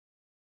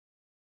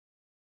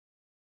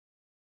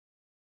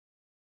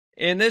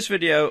In this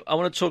video, I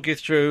want to talk you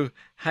through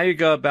how you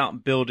go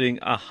about building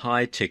a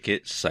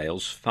high-ticket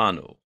sales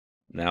funnel.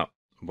 Now,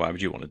 why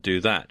would you want to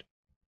do that?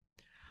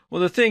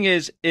 Well, the thing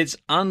is, it's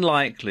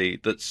unlikely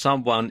that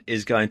someone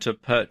is going to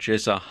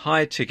purchase a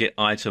high-ticket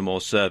item or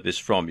service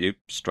from you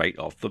straight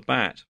off the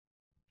bat.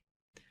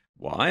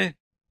 Why?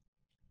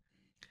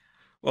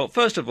 Well,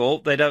 first of all,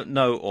 they don't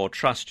know or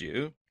trust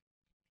you.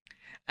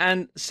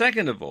 And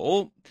second of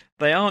all,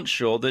 they aren't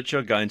sure that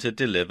you're going to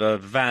deliver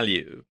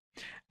value.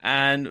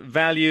 And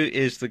value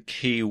is the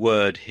key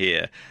word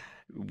here.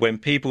 When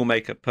people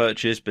make a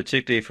purchase,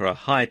 particularly for a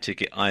high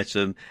ticket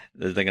item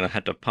that they're going to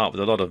have to part with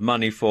a lot of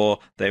money for,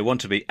 they want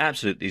to be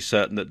absolutely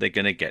certain that they're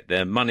going to get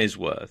their money's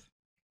worth.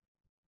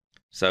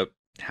 So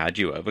how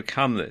do you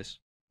overcome this?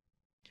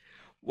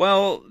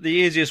 Well, the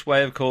easiest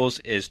way, of course,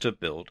 is to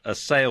build a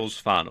sales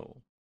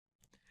funnel.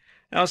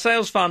 Now, a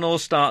sales funnel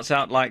starts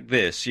out like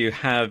this. You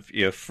have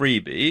your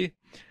freebie,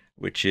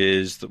 which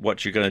is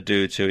what you're going to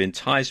do to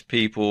entice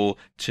people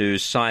to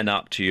sign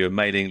up to your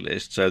mailing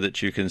list so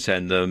that you can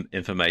send them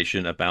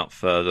information about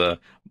further,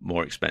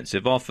 more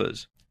expensive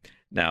offers.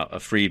 Now, a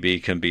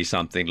freebie can be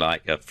something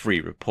like a free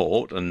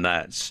report, and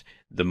that's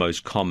the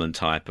most common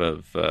type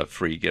of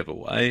free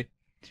giveaway.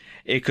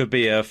 It could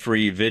be a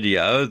free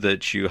video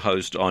that you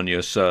host on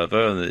your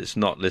server and it's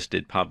not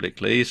listed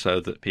publicly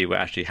so that people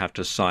actually have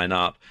to sign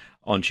up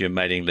onto your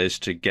mailing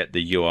list to get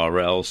the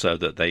URL so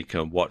that they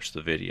can watch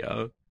the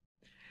video.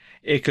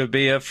 It could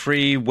be a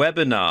free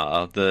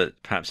webinar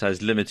that perhaps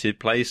has limited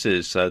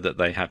places so that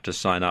they have to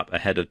sign up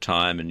ahead of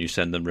time and you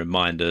send them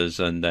reminders.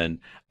 And then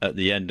at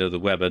the end of the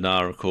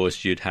webinar, of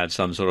course, you'd have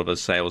some sort of a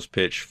sales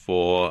pitch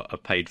for a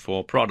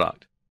paid-for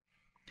product.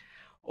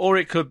 Or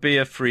it could be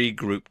a free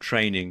group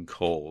training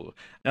call.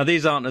 Now,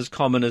 these aren't as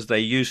common as they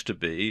used to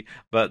be,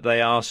 but they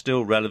are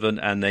still relevant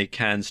and they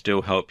can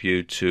still help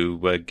you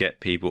to get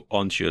people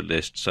onto your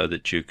list so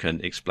that you can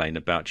explain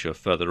about your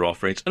further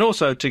offerings and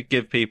also to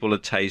give people a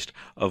taste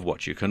of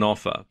what you can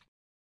offer.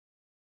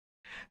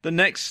 The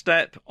next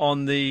step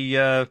on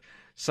the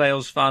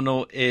sales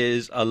funnel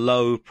is a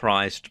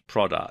low-priced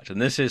product.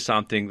 And this is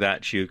something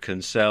that you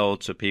can sell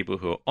to people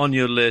who are on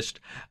your list,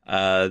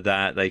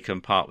 that they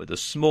can part with a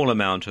small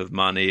amount of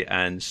money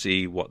and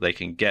see what they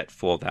can get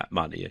for that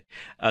money.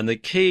 And the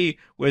key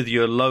with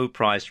your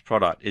low-priced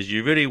product is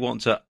you really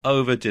want to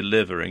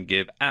over-deliver and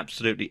give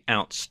absolutely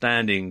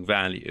outstanding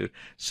value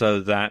so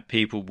that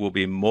people will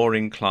be more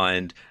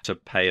inclined to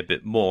pay a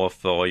bit more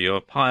for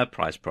your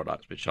higher-priced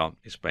products, which I'll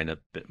explain a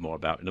bit more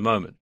about in a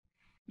moment.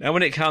 Now,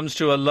 when it comes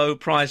to a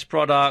low-price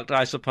product,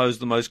 I suppose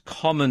the most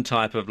common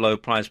type of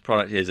low-price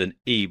product is an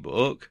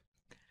ebook.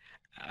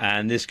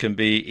 And this can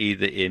be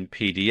either in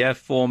PDF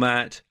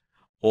format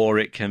or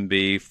it can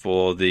be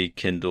for the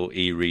Kindle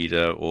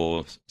e-reader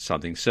or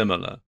something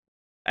similar.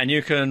 And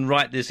you can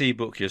write this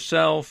ebook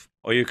yourself,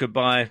 or you could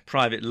buy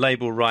private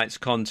label rights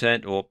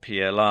content or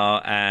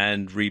PLR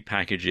and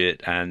repackage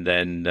it and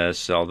then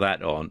sell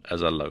that on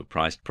as a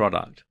low-priced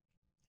product.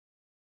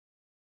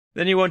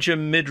 Then you want your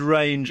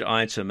mid-range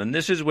item, and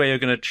this is where you're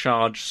going to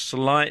charge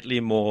slightly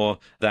more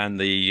than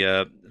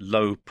the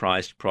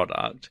low-priced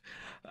product,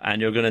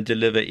 and you're going to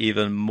deliver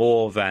even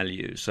more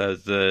value so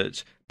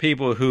that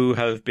people who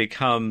have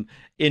become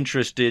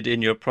interested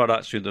in your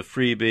products through the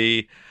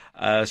freebie,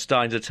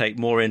 starting to take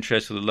more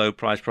interest with the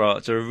low-priced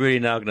products, are really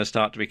now going to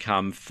start to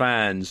become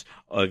fans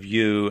of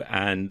you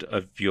and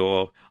of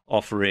your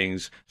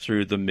offerings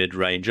through the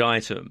mid-range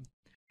item.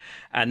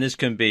 And this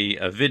can be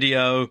a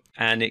video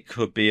and it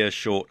could be a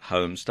short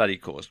home study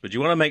course. But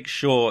you want to make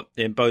sure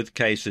in both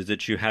cases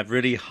that you have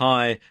really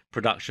high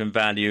production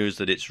values,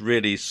 that it's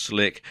really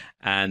slick,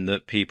 and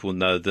that people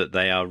know that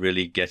they are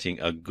really getting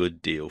a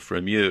good deal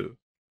from you.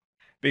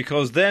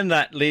 Because then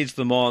that leads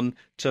them on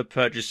to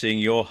purchasing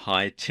your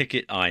high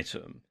ticket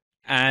item.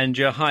 And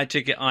your high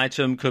ticket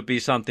item could be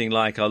something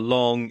like a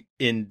long,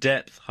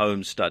 in-depth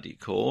home study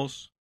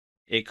course.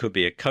 It could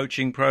be a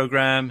coaching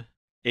program.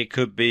 It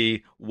could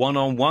be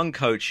one-on-one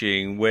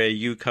coaching where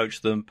you coach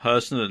them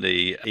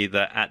personally,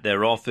 either at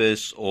their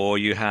office, or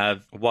you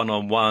have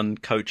one-on-one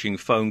coaching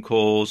phone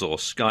calls or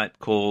Skype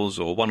calls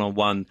or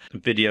one-on-one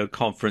video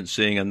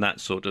conferencing and that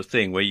sort of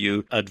thing, where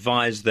you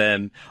advise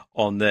them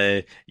on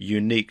their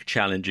unique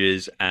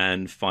challenges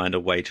and find a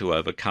way to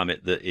overcome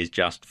it that is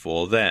just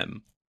for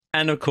them.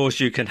 And of course,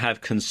 you can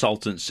have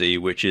consultancy,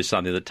 which is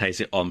something that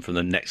takes it on from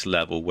the next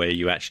level, where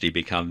you actually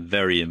become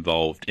very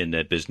involved in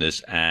their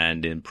business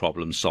and in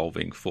problem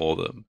solving for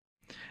them.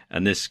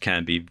 And this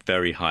can be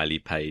very highly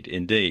paid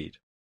indeed.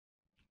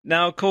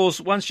 Now, of course,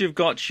 once you've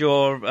got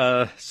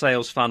your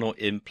sales funnel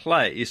in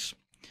place,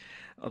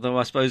 although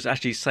I suppose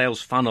actually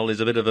sales funnel is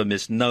a bit of a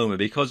misnomer,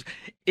 because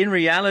in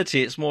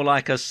reality, it's more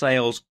like a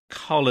sales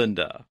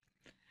colander.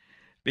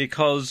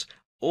 Because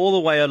all the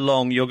way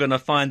along, you're going to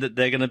find that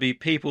there are going to be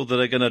people that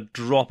are going to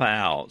drop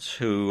out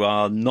who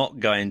are not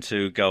going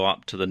to go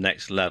up to the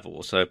next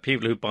level. So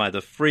people who buy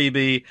the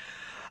freebie,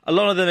 a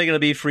lot of them are going to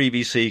be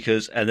freebie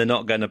seekers and they're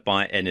not going to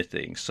buy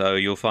anything. So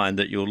you'll find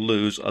that you'll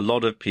lose a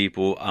lot of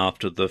people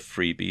after the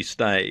freebie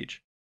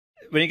stage.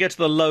 when you get to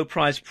the low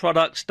price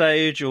product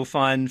stage, you'll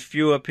find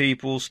fewer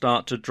people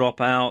start to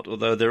drop out,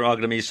 although there are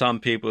going to be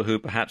some people who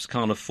perhaps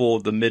can't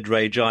afford the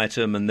mid-range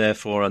item and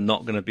therefore are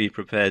not going to be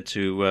prepared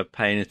to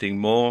pay anything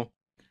more.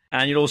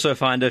 And you'll also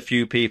find a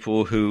few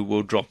people who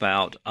will drop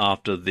out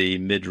after the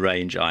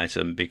mid-range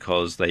item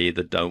because they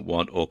either don't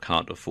want or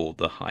can't afford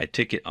the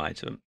high-ticket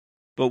item.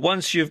 But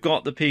once you've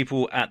got the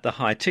people at the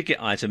high-ticket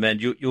item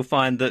end, you'll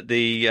find that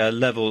the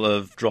level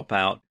of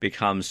dropout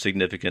becomes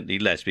significantly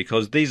less,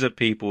 because these are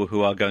people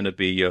who are going to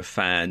be your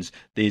fans.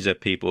 These are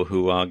people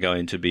who are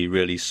going to be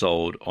really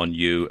sold on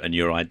you and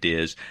your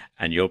ideas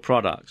and your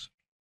products.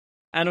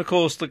 And of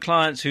course, the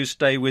clients who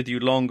stay with you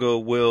longer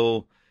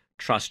will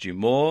trust you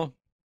more,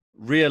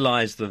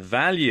 realize the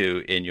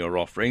value in your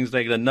offerings.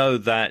 They're going to know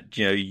that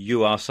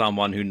you are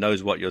someone who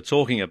knows what you're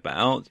talking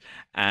about,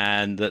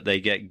 and that they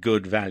get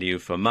good value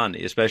for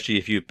money, especially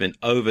if you've been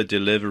over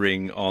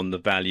delivering on the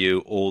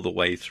value all the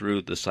way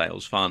through the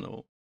sales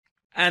funnel.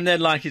 And they're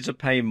likely to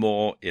pay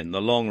more in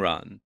the long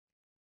run.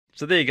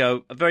 So there you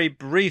go, a very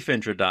brief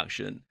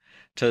introduction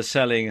to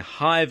selling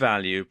high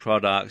value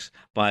products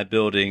by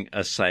building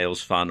a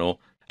sales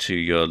funnel to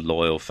your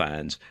loyal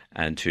fans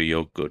and to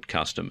your good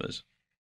customers.